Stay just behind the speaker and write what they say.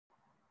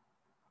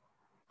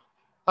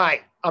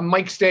Hi, I'm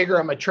Mike Steger.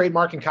 I'm a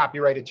trademark and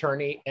copyright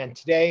attorney, and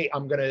today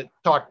I'm going to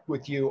talk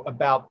with you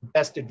about the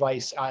best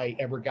advice I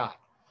ever got.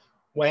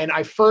 When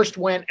I first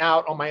went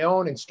out on my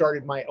own and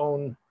started my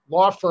own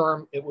law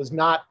firm, it was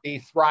not the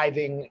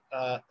thriving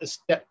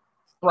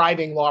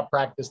law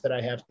practice that I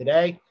have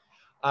today,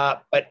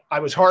 but I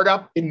was hard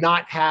up, did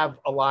not have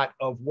a lot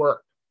of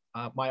work.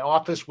 My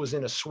office was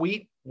in a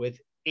suite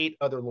with 8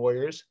 other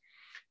lawyers.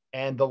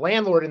 And the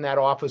landlord in that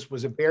office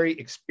was a very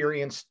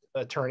experienced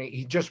attorney.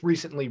 He just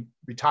recently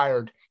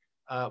retired,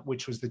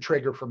 which was the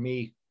trigger for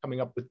me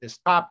coming up with this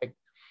topic.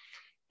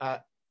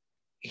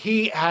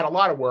 He had a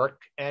lot of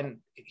work, and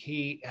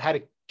he had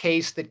a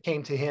case that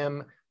came to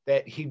him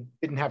that he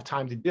didn't have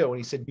time to do. And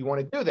he said, "Do you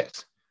want to do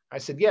this?" I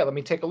said, "Yeah, let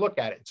me take a look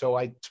at it." So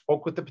I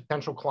spoke with the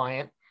potential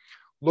client,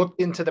 looked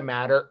into the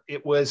matter.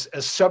 It was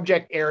a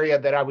subject area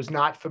that I was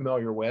not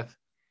familiar with.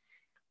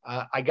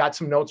 I got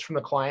some notes from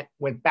the client,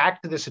 went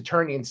back to this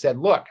attorney and said,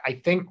 "Look, I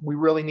think we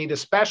really need a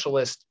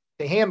specialist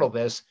to handle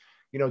this.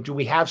 Do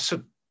we have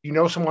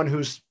someone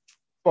who's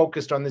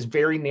focused on this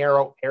very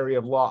narrow area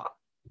of law?"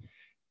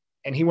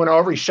 And he went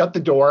over, he shut the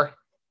door,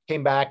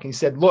 came back, and he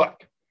said,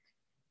 "Look,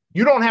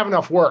 you don't have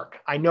enough work.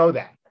 I know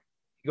that."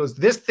 He goes,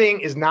 "This thing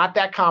is not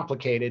that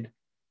complicated,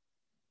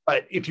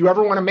 but if you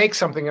ever want to make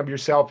something of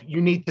yourself, you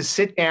need to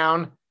sit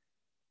down,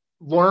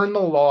 learn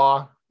the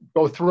law,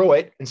 go through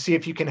it, and see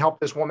if you can help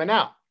this woman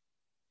out."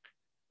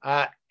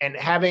 And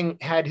having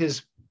had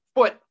his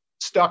foot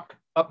stuck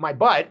up my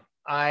butt,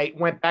 I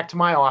went back to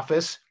my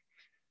office,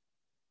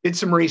 did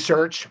some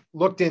research,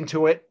 looked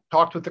into it,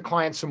 talked with the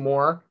client some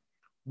more,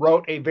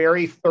 wrote a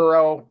very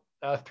thorough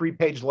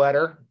 3-page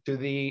letter to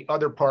the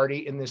other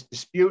party in this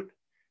dispute,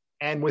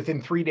 and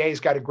within 3 days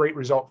got a great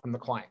result from the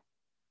client.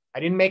 I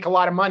didn't make a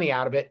lot of money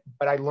out of it,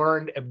 but I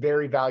learned a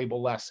very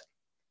valuable lesson.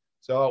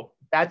 So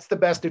that's the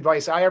best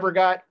advice I ever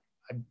got.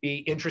 I'd be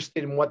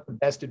interested in what the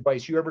best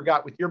advice you ever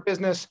got with your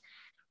business.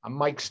 I'm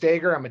Mike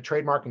Steger. I'm a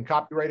trademark and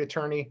copyright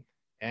attorney,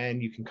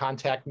 and you can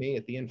contact me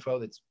at the info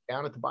that's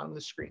down at the bottom of the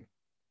screen.